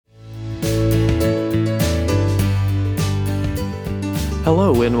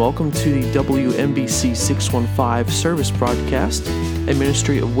Hello and welcome to the WMBC 615 service broadcast, a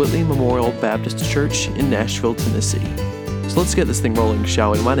ministry of Whitley Memorial Baptist Church in Nashville, Tennessee. So let's get this thing rolling,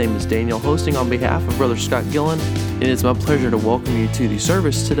 shall we? My name is Daniel, hosting on behalf of Brother Scott Gillen, and it's my pleasure to welcome you to the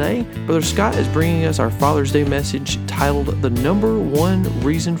service today. Brother Scott is bringing us our Father's Day message titled, The Number One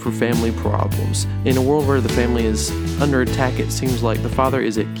Reason for Family Problems. In a world where the family is under attack, it seems like the father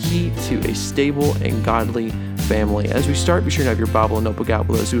is a key to a stable and godly family. As we start, be sure to have your Bible and notebook out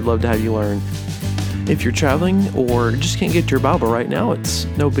with us. We'd love to have you learn. If you're traveling or just can't get to your Bible right now, it's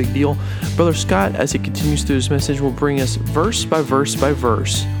no big deal. Brother Scott, as he continues through his message, will bring us verse by verse by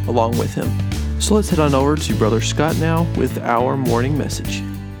verse along with him. So let's head on over to Brother Scott now with our morning message.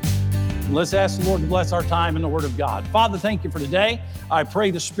 Let's ask the Lord to bless our time in the Word of God. Father, thank you for today. I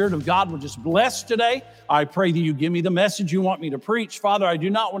pray the Spirit of God will just bless today. I pray that you give me the message you want me to preach. Father, I do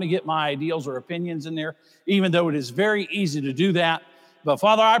not want to get my ideals or opinions in there, even though it is very easy to do that. But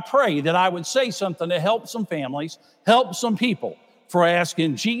Father, I pray that I would say something to help some families, help some people. For I ask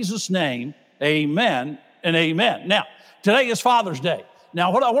in Jesus' name, amen and amen. Now, today is Father's Day.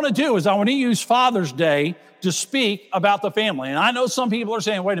 Now, what I want to do is I want to use Father's Day to speak about the family. And I know some people are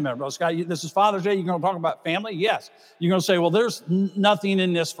saying, wait a minute, Brother Scott, this is Father's Day, you're going to talk about family? Yes. You're going to say, well, there's nothing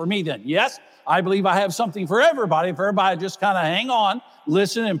in this for me then. Yes, I believe I have something for everybody. If everybody just kind of hang on,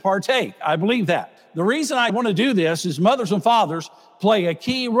 listen, and partake. I believe that. The reason I want to do this is mothers and fathers play a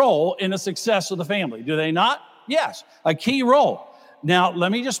key role in the success of the family. Do they not? Yes, a key role. Now,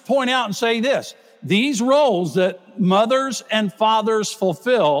 let me just point out and say this. These roles that mothers and fathers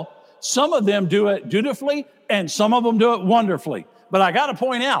fulfill, some of them do it dutifully and some of them do it wonderfully. But I got to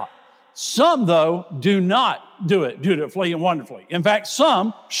point out, some, though, do not do it dutifully and wonderfully. In fact,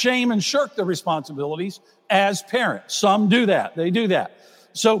 some shame and shirk their responsibilities as parents. Some do that. They do that.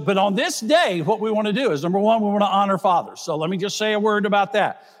 So, but on this day, what we want to do is, number one, we want to honor fathers. So let me just say a word about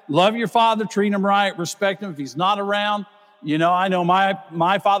that. Love your father, treat him right, respect him. If he's not around, I know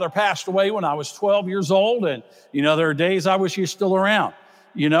my father passed away when I was 12 years old, and, there are days I wish he was still around,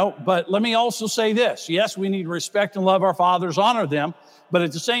 But let me also say this. Yes, we need to respect and love our fathers, honor them, but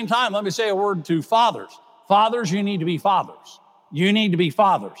at the same time, let me say a word to fathers. Fathers, you need to be fathers. You need to be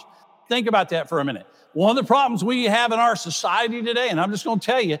fathers. Think about that for a minute. One of the problems we have in our society today, and I'm just going to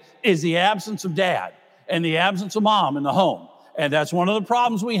tell you, is the absence of dad and the absence of mom in the home. And that's one of the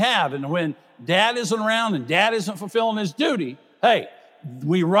problems we have. And when dad isn't around and dad isn't fulfilling his duty, hey,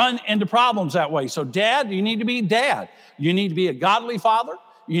 we run into problems that way. So dad, you need to be dad. You need to be a godly father.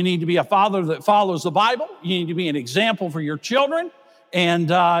 You need to be a father that follows the Bible. You need to be an example for your children. And,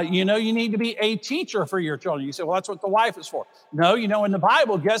 you need to be a teacher for your children. You say, well, that's what the wife is for. No, in the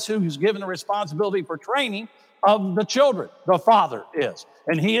Bible, guess who's given the responsibility for training of the children? The father is.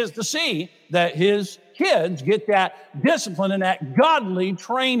 And he is to see that his kids get that discipline and that godly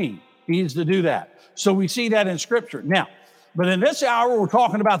training. He is to do that. So we see that in Scripture. Now, but in this hour, we're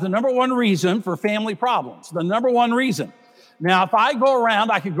talking about the number one reason for family problems. The number one reason. Now, if I go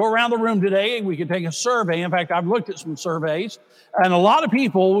around, I could go around the room today and we could take a survey. In fact, I've looked at some surveys, and a lot of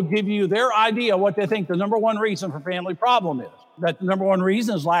people will give you their idea what they think the number one reason for family problem is. That the number one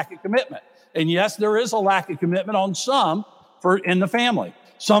reason is lack of commitment. And yes, there is a lack of commitment on some in the family.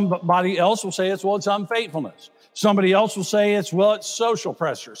 Somebody else will say it's unfaithfulness. Somebody else will say it's social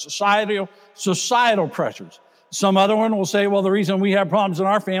pressures, societal pressures. Some other one will say, the reason we have problems in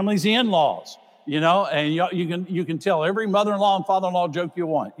our family is the in-laws. And you can tell every mother-in-law and father-in-law joke you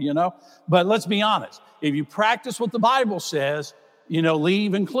want, But let's be honest. If you practice what the Bible says,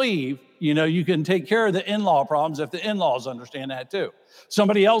 leave and cleave, you can take care of the in-law problems if the in-laws understand that too.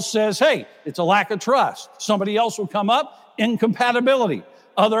 Somebody else says, hey, it's a lack of trust. Somebody else will come up, incompatibility.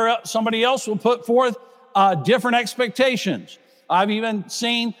 Somebody else will put forth different expectations. I've even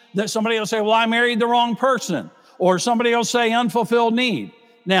seen that somebody will say, well, I married the wrong person. Or somebody will say unfulfilled need.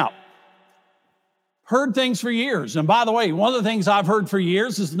 Now, heard things for years. And by the way, one of the things I've heard for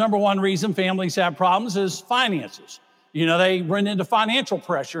years is the number one reason families have problems is finances. They run into financial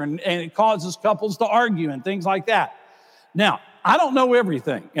pressure and it causes couples to argue and things like that. Now, I don't know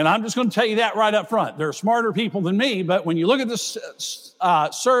everything, and I'm just going to tell you that right up front. There are smarter people than me, but when you look at the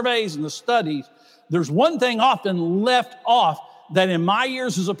surveys and the studies, there's one thing often left off that in my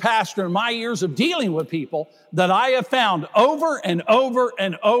years as a pastor, in my years of dealing with people, that I have found over and over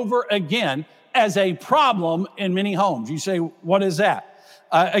and over again as a problem in many homes. You say, what is that?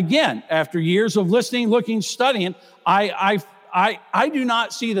 Again, after years of listening, looking, studying, I do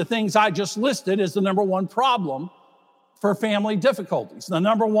not see the things I just listed as the number one problem for family difficulties, the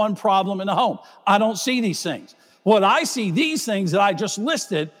number one problem in the home. I don't see these things. What I see these things that I just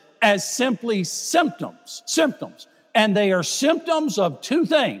listed as simply symptoms. and they are symptoms of two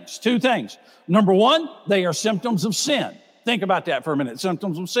things. Number one, they are symptoms of sin. Think about that for a minute,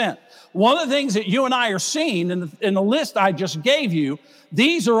 symptoms of sin. One of the things that you and I are seeing in the list I just gave you,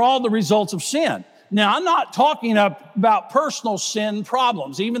 these are all the results of sin. Now, I'm not talking about personal sin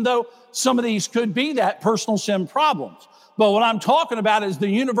problems, even though some of these could be that personal sin problems. But what I'm talking about is the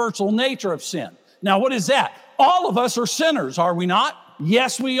universal nature of sin. Now, what is that? All of us are sinners, are we not?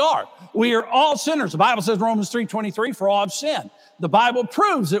 Yes, we are. We are all sinners. The Bible says, Romans 3:23, for all have sinned. The Bible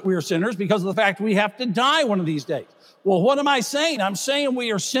proves that we are sinners because of the fact we have to die one of these days. Well, what am I saying? I'm saying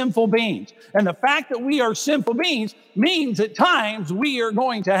we are sinful beings. And the fact that we are sinful beings means at times we are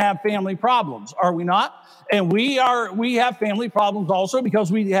going to have family problems, are we not? And we have family problems also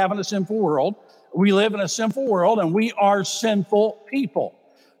because we live in a sinful world. We live in a sinful world and we are sinful people.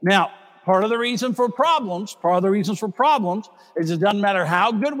 Now, part of the reasons for problems is it doesn't matter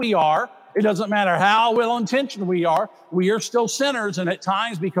how good we are. It doesn't matter how well-intentioned we are still sinners, and at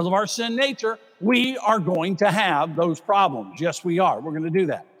times, because of our sin nature, we are going to have those problems. Yes, we are. We're going to do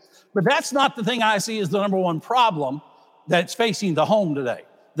that. But that's not the thing I see as the number one problem that's facing the home today.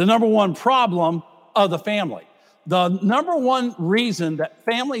 The number one problem of the family. The number one reason that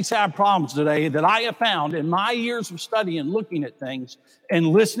families have problems today that I have found in my years of study and looking at things and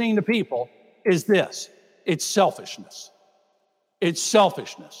listening to people is this. It's selfishness. It's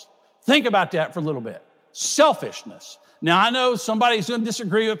selfishness. Think about that for a little bit. Selfishness. Now, I know somebody's going to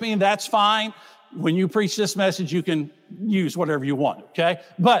disagree with me, and that's fine. When you preach this message, you can use whatever you want, okay?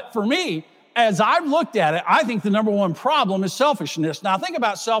 But for me, as I've looked at it, I think the number one problem is selfishness. Now, think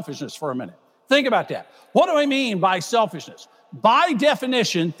about selfishness for a minute. Think about that. What do I mean by selfishness? By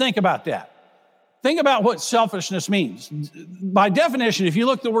definition, think about that. Think about what selfishness means. By definition, if you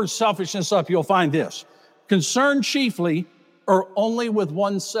look the word selfishness up, you'll find this. Concerned chiefly or only with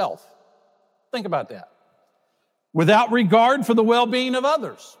oneself. Think about that. Without regard for the well-being of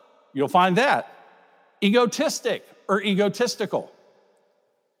others. You'll find that. Egotistic or egotistical.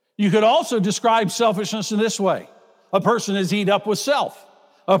 You could also describe selfishness in this way. A person is eat up with self.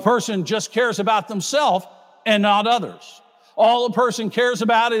 A person just cares about themselves and not others. All a person cares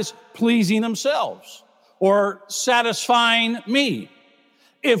about is pleasing themselves or satisfying me.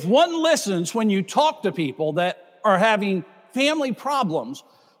 If one listens when you talk to people that are having family problems,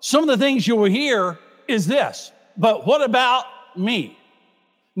 some of the things you will hear is this, but what about me?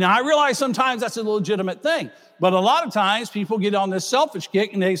 Now, I realize sometimes that's a legitimate thing, but a lot of times people get on this selfish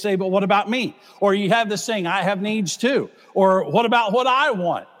kick and they say, but what about me? Or you have this saying, I have needs too. Or what about what I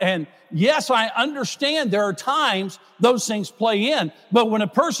want? And yes, I understand there are times those things play in, but when a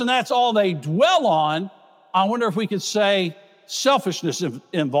person, that's all they dwell on, I wonder if we could say selfishness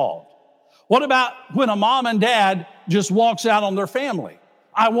involved. What about when a mom and dad just walks out on their family?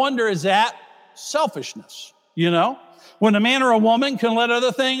 I wonder, is that selfishness? You know, when a man or a woman can let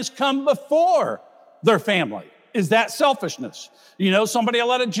other things come before their family, is that selfishness? You know, somebody will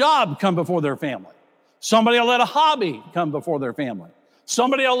let a job come before their family. Somebody will let a hobby come before their family.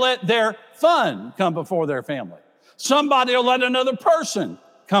 Somebody will let their fun come before their family. Somebody will let another person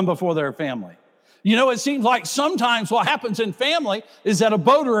come before their family. You know, it seems like sometimes what happens in family is that a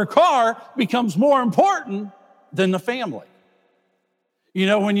boat or a car becomes more important than the family. You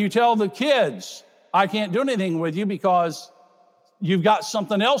know, when you tell the kids, I can't do anything with you because you've got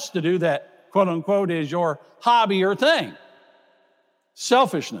something else to do that, quote unquote, is your hobby or thing.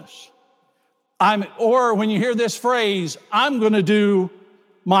 Selfishness. Or when you hear this phrase, I'm going to do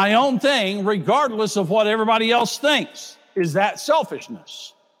my own thing regardless of what everybody else thinks. Is that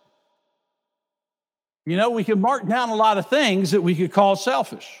selfishness? You know, we can mark down a lot of things that we could call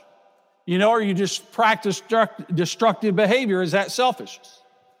selfish. You know, or you just practice destructive behavior. Is that selfishness?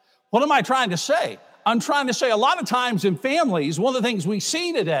 What am I trying to say? I'm trying to say a lot of times in families, one of the things we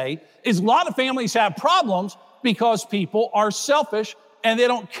see today is a lot of families have problems because people are selfish and they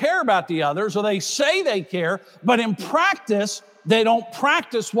don't care about the others, or they say they care, but in practice, they don't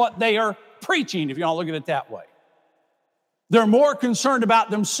practice what they are preaching, if you want to look at it that way. They're more concerned about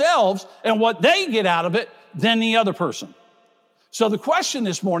themselves and what they get out of it than the other person. So the question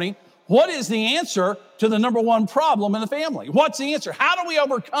this morning, what is the answer to the number one problem in the family? What's the answer? How do we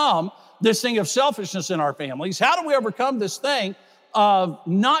overcome this thing of selfishness in our families? How do we overcome this thing of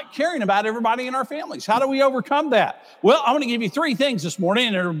not caring about everybody in our families? How do we overcome that? Well, I'm going to give you three things this morning,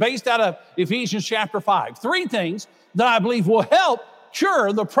 and they're based out of Ephesians chapter 5. Three things that I believe will help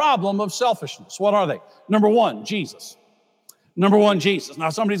cure the problem of selfishness. What are they? Number one, Jesus. Number one, Jesus. Now,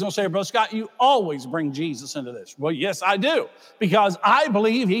 somebody's going to say, Brother Scott, you always bring Jesus into this. Well, yes, I do, because I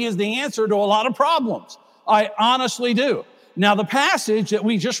believe he is the answer to a lot of problems. I honestly do. Now, the passage that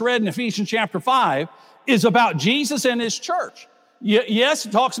we just read in Ephesians chapter 5 is about Jesus and his church. Yes,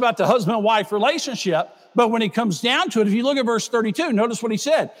 it talks about the husband and wife relationship, but when it comes down to it, if you look at verse 32, notice what he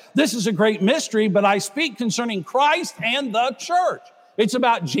said. This is a great mystery, but I speak concerning Christ and the church. It's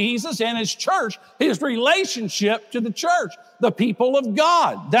about Jesus and his church, his relationship to the church, the people of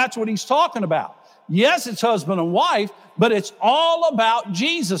God. That's what he's talking about. Yes, it's husband and wife, but it's all about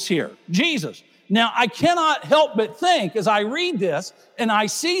Jesus here, Jesus. Now, I cannot help but think as I read this and I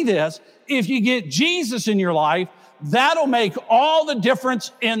see this, if you get Jesus in your life, that'll make all the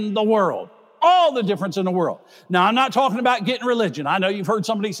difference in the world. All the difference in the world. Now, I'm not talking about getting religion. I know you've heard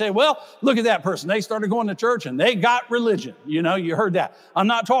somebody say, well, look at that person. They started going to church and they got religion. You know, you heard that. I'm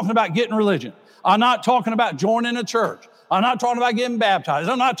not talking about getting religion. I'm not talking about joining a church. I'm not talking about getting baptized.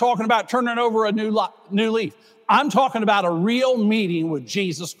 I'm not talking about turning over a new leaf. I'm talking about a real meeting with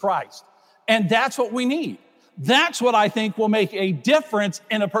Jesus Christ. And that's what we need. That's what I think will make a difference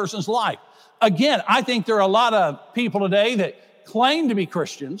in a person's life. Again, I think there are a lot of people today that claim to be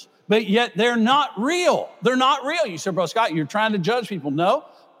Christians, but yet they're not real. They're not real. You said, Bro Scott, you're trying to judge people. No,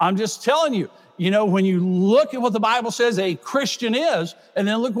 I'm just telling you. You know, when you look at what the Bible says a Christian is, and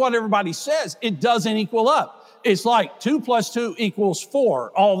then look what everybody says, it doesn't equal up. It's like 2 + 2 =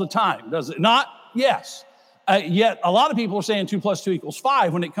 4 all the time, does it not? Yes. Yet a lot of people are saying 2 + 2 =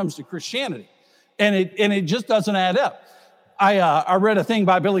 5 when it comes to Christianity. And it just doesn't add up. I read a thing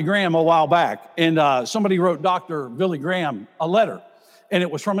by Billy Graham a while back, and somebody wrote Dr. Billy Graham a letter, and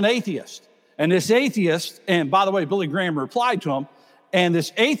it was from an atheist. And this atheist, and by the way, Billy Graham replied to him, and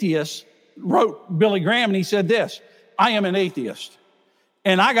this atheist wrote Billy Graham, and he said this, I am an atheist.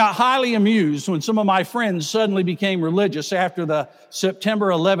 And I got highly amused when some of my friends suddenly became religious after the September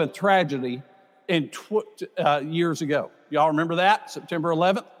 11th tragedy years ago. Y'all remember that, September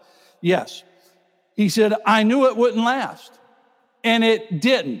 11th? Yes. He said, I knew it wouldn't last. And it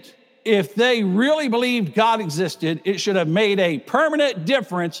didn't. If they really believed God existed, it should have made a permanent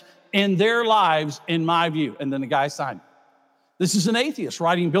difference in their lives, in my view. And then the guy signed it. This is an atheist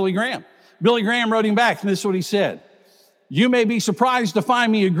writing Billy Graham. Billy Graham wrote him back, and this is what he said. You may be surprised to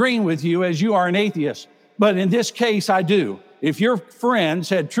find me agreeing with you as you are an atheist, but in this case, I do. If your friends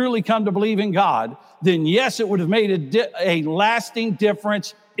had truly come to believe in God, then yes, it would have made a lasting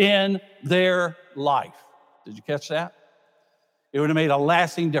difference in their life. Did you catch that? It would have made a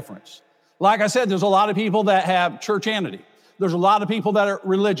lasting difference. Like I said, there's a lot of people that have churchianity. There's a lot of people that are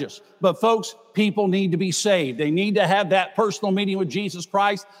religious. But folks, people need to be saved. They need to have that personal meeting with Jesus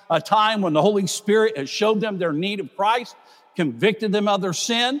Christ, a time when the Holy Spirit has showed them their need of Christ, convicted them of their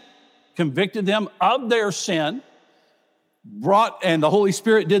sin, and the Holy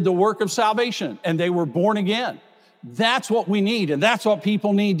Spirit did the work of salvation, and they were born again. That's what we need, and that's what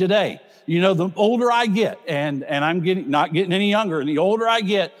people need today. You know, the older I get, and I'm not getting any younger, and the older I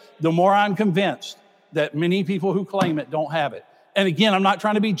get, the more I'm convinced that many people who claim it don't have it. And again, I'm not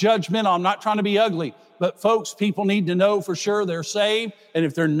trying to be judgmental. I'm not trying to be ugly. But folks, people need to know for sure they're saved. And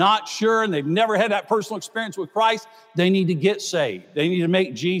if they're not sure and they've never had that personal experience with Christ, they need to get saved. They need to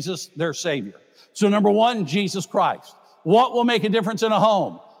make Jesus their Savior. So number one, Jesus Christ. What will make a difference in a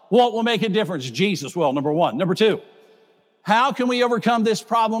home? What will make a difference? Jesus will, number one. Number two, how can we overcome this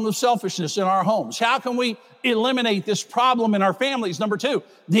problem of selfishness in our homes? How can we eliminate this problem in our families? Number two,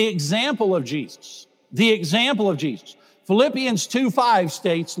 the example of Jesus. The example of Jesus. Philippians 2:5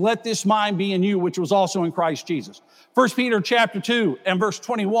 states, let this mind be in you, which was also in Christ Jesus. 1 Peter chapter 2 and verse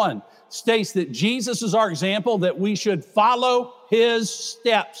 21 states that Jesus is our example, that we should follow his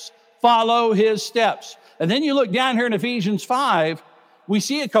steps. Follow his steps. And then you look down here in Ephesians 5, we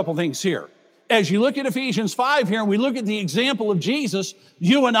see a couple things here. As you look at Ephesians 5 here and we look at the example of Jesus,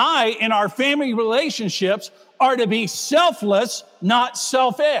 you and I in our family relationships are to be selfless, not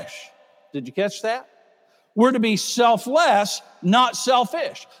selfish. Did you catch that? We're to be selfless, not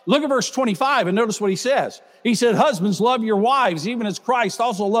selfish. Look at verse 25 and notice what he says. He said, husbands, love your wives, even as Christ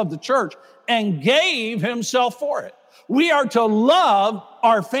also loved the church and gave himself for it. We are to love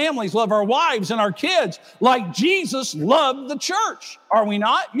our families, love our wives and our kids like Jesus loved the church. Are we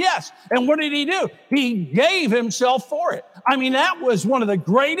not? Yes. And what did he do? He gave himself for it. I mean, that was one of the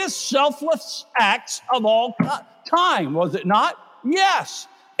greatest selfless acts of all time, was it not? Yes,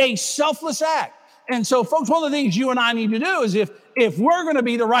 a selfless act. And so, folks, one of the things you and I need to do is if we're going to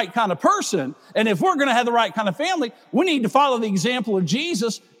be the right kind of person and if we're going to have the right kind of family, we need to follow the example of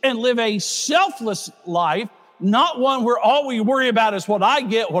Jesus and live a selfless life, not one where all we worry about is what I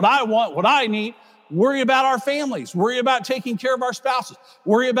get, what I want, what I need. Worry about our families, worry about taking care of our spouses,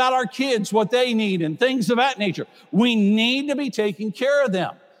 worry about our kids, what they need and things of that nature. We need to be taking care of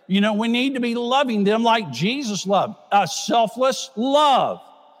them. We need to be loving them like Jesus loved, a selfless love,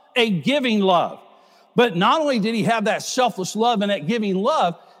 a giving love. But not only did he have that selfless love and that giving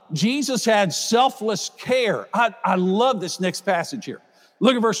love, Jesus had selfless care. I love this next passage here.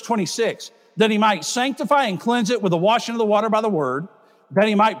 Look at verse 26. That he might sanctify and cleanse it with the washing of the water by the word, that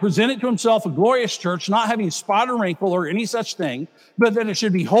he might present it to himself a glorious church, not having spot or wrinkle or any such thing, but that it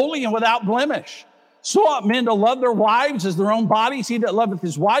should be holy and without blemish. So ought men to love their wives as their own bodies. He that loveth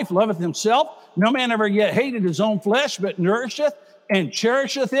his wife loveth himself. No man ever yet hated his own flesh, but nourisheth and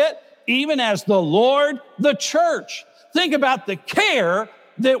cherisheth it, even as the Lord the church. Think about the care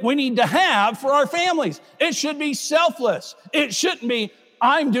that we need to have for our families. It should be selfless. It shouldn't be,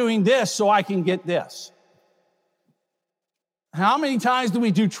 I'm doing this so I can get this. How many times do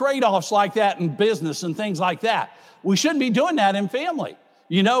we do trade-offs like that in business and things like that? We shouldn't be doing that in family.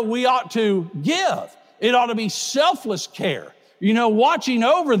 We ought to give. It ought to be selfless care, watching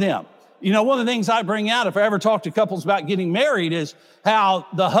over them. One of the things I bring out if I ever talk to couples about getting married is how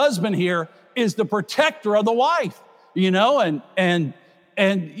the husband here is the protector of the wife, and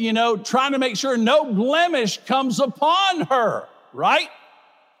trying to make sure no blemish comes upon her, right?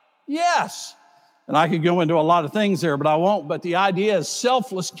 Yes. And I could go into a lot of things there, but I won't. But the idea is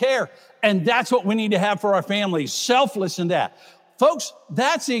selfless care. And that's what we need to have for our families, selfless in that. Folks,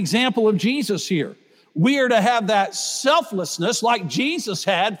 that's the example of Jesus here. We are to have that selflessness like Jesus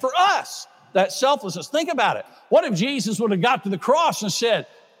had for us, that selflessness. Think about it. What if Jesus would have got to the cross and said,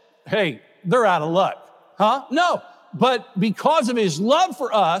 hey, they're out of luck, huh? No, but because of his love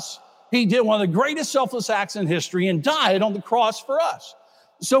for us, he did one of the greatest selfless acts in history and died on the cross for us.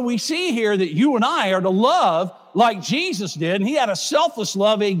 So we see here that you and I are to love like Jesus did, and he had a selfless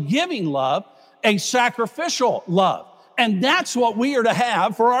love, a giving love, a sacrificial love. And that's what we are to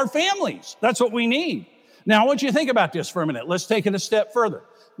have for our families. That's what we need. Now, I want you to think about this for a minute. Let's take it a step further.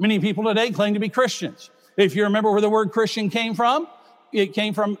 Many people today claim to be Christians. If you remember where the word Christian came from, it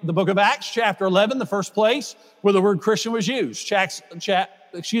came from the book of Acts, chapter 11, the first place where the word Christian was used. Acts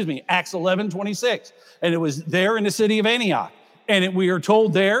 11:26. And it was there in the city of Antioch. And we are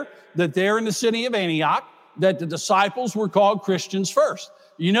told there that there in the city of Antioch that the disciples were called Christians first.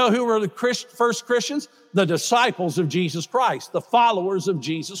 You know who were the first Christians? The disciples of Jesus Christ, the followers of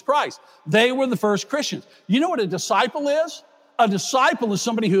Jesus Christ. They were the first Christians. You know what a disciple is? A disciple is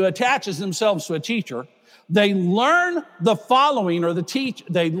somebody who attaches themselves to a teacher. They learn the following or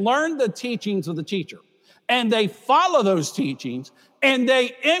they learn the teachings of the teacher, and they follow those teachings, and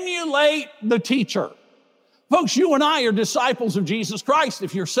they emulate the teacher. Folks, you and I are disciples of Jesus Christ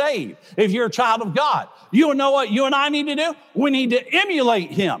if you're saved, if you're a child of God. You know what you and I need to do? We need to emulate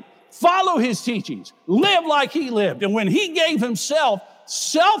him, follow his teachings, live like he lived. And when he gave himself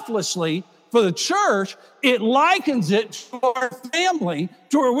selflessly for the church, it likens it to our family,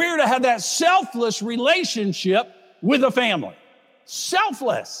 to where we're to have that selfless relationship with a family.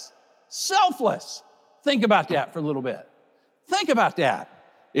 Selfless. Think about that for a little bit. Think about that.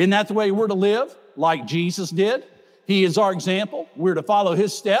 Isn't that the way we're to live? Like Jesus did. He is our example. We're to follow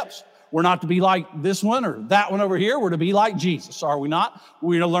his steps. We're not to be like this one or that one over here. We're to be like Jesus, are we not?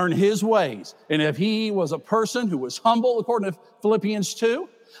 We're to learn his ways. And if he was a person who was humble, according to Philippians 2,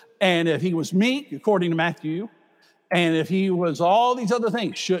 and if he was meek, according to Matthew, and if he was all these other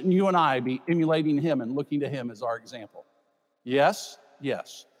things, shouldn't you and I be emulating him and looking to him as our example? Yes,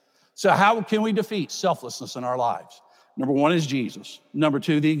 yes. So how can we defeat selflessness in our lives? Number one is Jesus. Number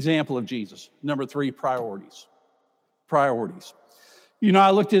two, the example of Jesus. Number three, priorities. Priorities. You know,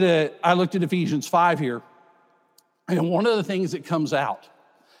 I looked at Ephesians 5 here, and one of the things that comes out,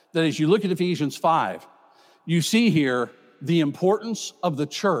 that as you look at Ephesians 5, you see here the importance of the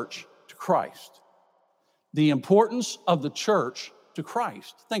church to Christ. The importance of the church to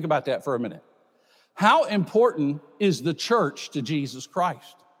Christ. Think about that for a minute. How important is the church to Jesus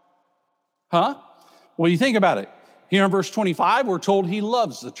Christ? Huh? Well, you think about it. Here in verse 25, we're told he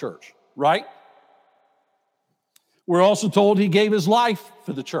loves the church, right? We're also told he gave his life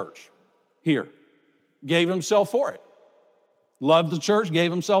for the church here. Gave himself for it. Loved the church,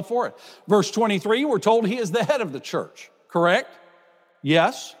 gave himself for it. Verse 23, we're told he is the head of the church, correct?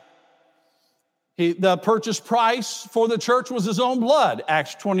 Yes. The purchase price for the church was his own blood,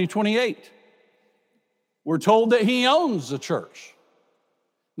 Acts 20:28. We're told that he owns the church.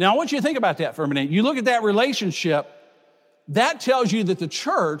 Now, I want you to think about that for a minute. You look at that relationship, that tells you that the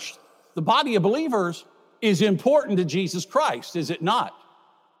church, the body of believers, is important to Jesus Christ, is it not?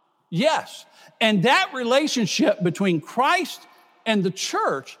 Yes. And that relationship between Christ and the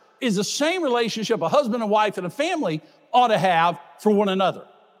church is the same relationship a husband and wife and a family ought to have for one another.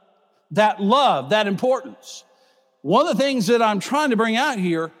 That love, that importance. One of the things that I'm trying to bring out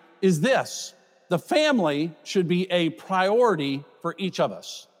here is this: the family should be a priority for each of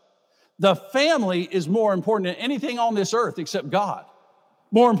us. The family is more important than anything on this earth except God.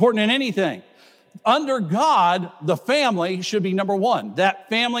 More important than anything. Under God, the family should be number one, that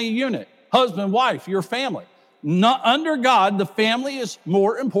family unit. Husband, wife, your family. Under God, the family is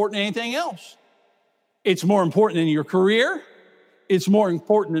more important than anything else. It's more important than your career. It's more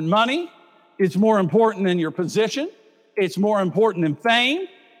important than money. It's more important than your position. It's more important than fame.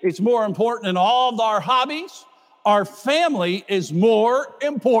 It's more important than all of our hobbies. Our family is more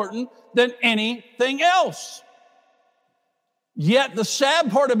important than anything else. Yet the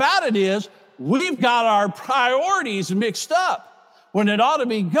sad part about it is we've got our priorities mixed up when it ought to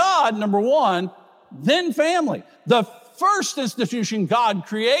be God, number one, then family. The first institution God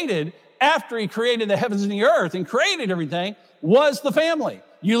created after he created the heavens and the earth and created everything was the family.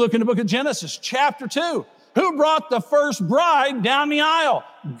 You look in the book of Genesis, chapter 2. Who brought the first bride down the aisle?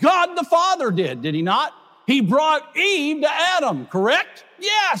 God the Father did he not? He brought Eve to Adam, correct?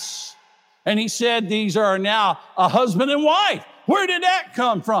 Yes. And he said, these are now a husband and wife. Where did that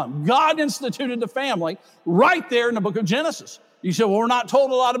come from? God instituted the family right there in the book of Genesis. You said, well, we're not told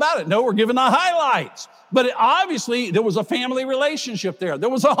a lot about it. No, we're given the highlights. But obviously, there was a family relationship there. There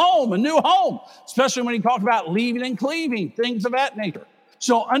was a home, a new home, especially when he talked about leaving and cleaving, things of that nature.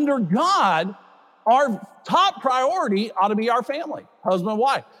 So under God, our top priority ought to be our family, husband and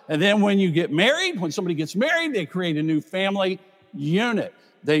wife. And then when you get married, when somebody gets married, they create a new family unit.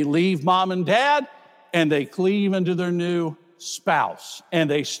 They leave mom and dad, and they cleave into their new spouse, and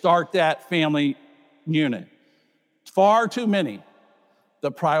they start that family unit. Far too many,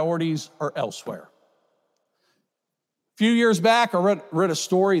 the priorities are elsewhere. A few years back, I read a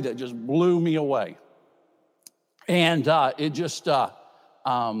story that just blew me away. And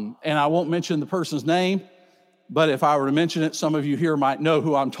and I won't mention the person's name, but if I were to mention it, some of you here might know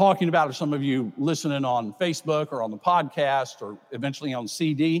who I'm talking about, or some of you listening on Facebook or on the podcast or eventually on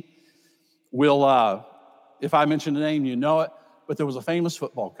CD will, if I mention the name, you know it. But there was a famous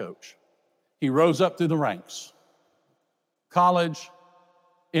football coach. He rose up through the ranks. College,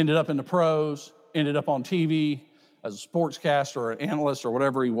 ended up in the pros, ended up on TV as a sportscaster or an analyst or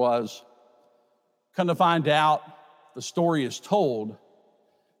whatever he was. Come to find out, the story is told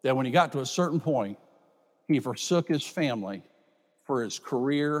that when he got to a certain point, he forsook his family for his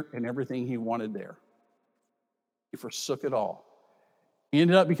career and everything he wanted there. He forsook it all. He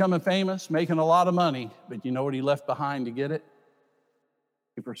ended up becoming famous, making a lot of money, but you know what he left behind to get it?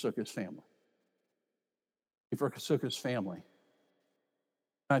 He forsook his family. He forsook his family.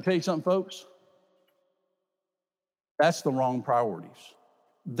 Can I tell you something, folks? That's the wrong priorities.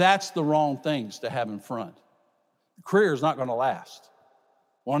 That's the wrong things to have in front. The career is not going to last.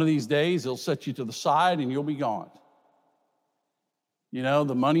 One of these days, they'll set you to the side and you'll be gone. You know,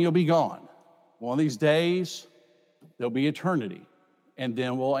 the money will be gone. One of these days, there'll be eternity, and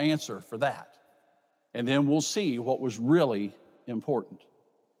then we'll answer for that. And then we'll see what was really important.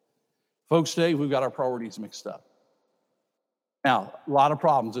 Folks, today we've got our priorities mixed up. Now, a lot of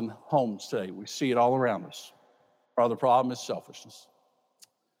problems in homes today. We see it all around us. Part of the problem is selfishness.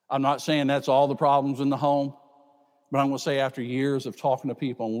 I'm not saying that's all the problems in the home, but I'm going to say after years of talking to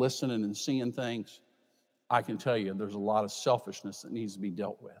people and listening and seeing things, I can tell you there's a lot of selfishness that needs to be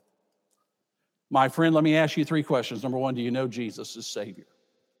dealt with. My friend, let me ask you 3 questions. Number 1, do you know Jesus as Savior?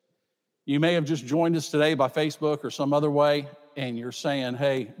 You may have just joined us today by Facebook or some other way, and you're saying,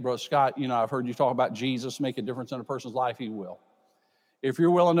 hey, Brother Scott, you know, I've heard you talk about Jesus, make a difference in a person's life. He will. If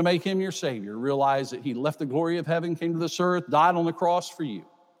you're willing to make him your Savior, realize that he left the glory of heaven, came to this earth, died on the cross for you,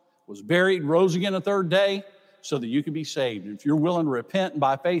 was buried, rose again the 3rd day so that you could be saved. If you're willing to repent and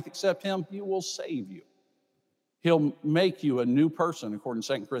by faith accept him, he will save you. He'll make you a new person, according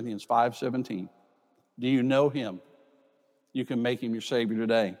to 2 Corinthians 5:17. Do you know him? You can make him your Savior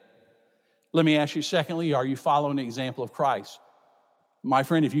today. Let me ask you, secondly, are you following the example of Christ? My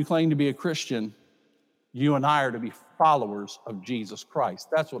friend, if you claim to be a Christian, you and I are to be followers of Jesus Christ.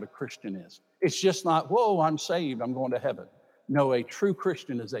 That's what a Christian is. It's just not, whoa, I'm saved, I'm going to heaven. No, a true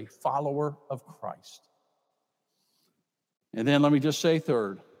Christian is a follower of Christ. And then let me just say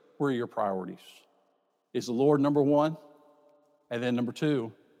third, where are your priorities? Is the Lord number 1? And then number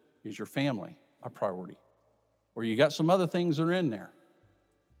 2, is your family a priority? Or you got some other things that are in there?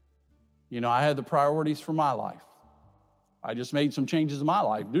 You know, I had the priorities for my life. I just made some changes in my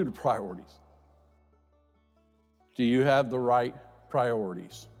life due to priorities. Do you have the right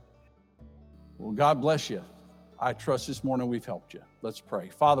priorities? Well, God bless you. I trust this morning we've helped you. Let's pray.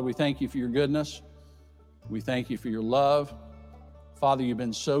 Father, we thank you for your goodness. We thank you for your love. Father, you've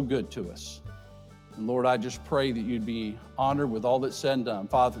been so good to us. And Lord, I just pray that you'd be honored with all that's said and done.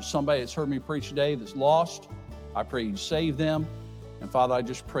 Father, for somebody that's heard me preach today that's lost, I pray you'd save them. And Father, I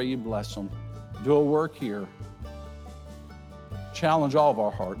just pray you bless them. Do a work here. Challenge all of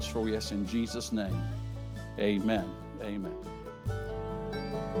our hearts, for we ask in Jesus' name. Amen. Amen.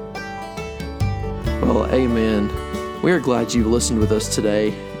 Well, amen. We are glad you've listened with us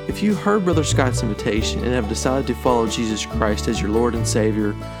today. If you heard Brother Scott's invitation and have decided to follow Jesus Christ as your Lord and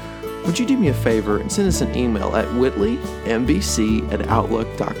Savior, would you do me a favor and send us an email at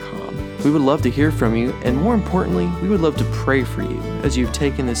whitleymBC@outlook.com. We would love to hear from you, and more importantly, we would love to pray for you as you've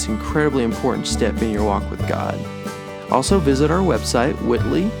taken this incredibly important step in your walk with God. Also visit our website,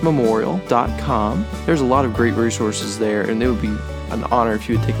 whitleymemorial.com. There's a lot of great resources there, and it would be an honor if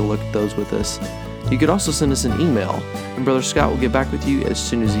you would take a look at those with us. You could also send us an email, and Brother Scott will get back with you as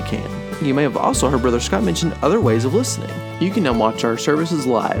soon as he can. You may have also heard Brother Scott mention other ways of listening. You can now watch our services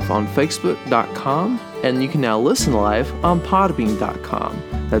live on Facebook.com, and you can now listen live on Podbean.com.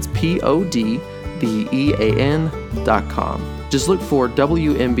 That's PODBEAN.com. Just look for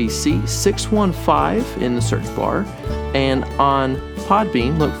WMBC 615 in the search bar, and on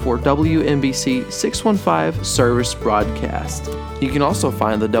Podbean, look for WMBC 615 Service Broadcast. You can also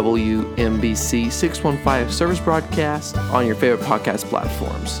find the WMBC 615 Service Broadcast on your favorite podcast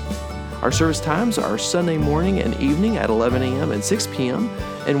platforms. Our service times are Sunday morning and evening at 11 a.m. and 6 p.m.,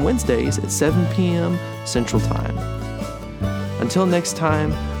 and Wednesdays at 7 p.m. Central Time. Until next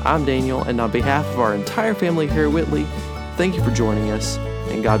time, I'm Daniel, and on behalf of our entire family here at Whitley, thank you for joining us,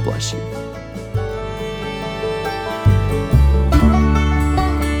 and God bless you.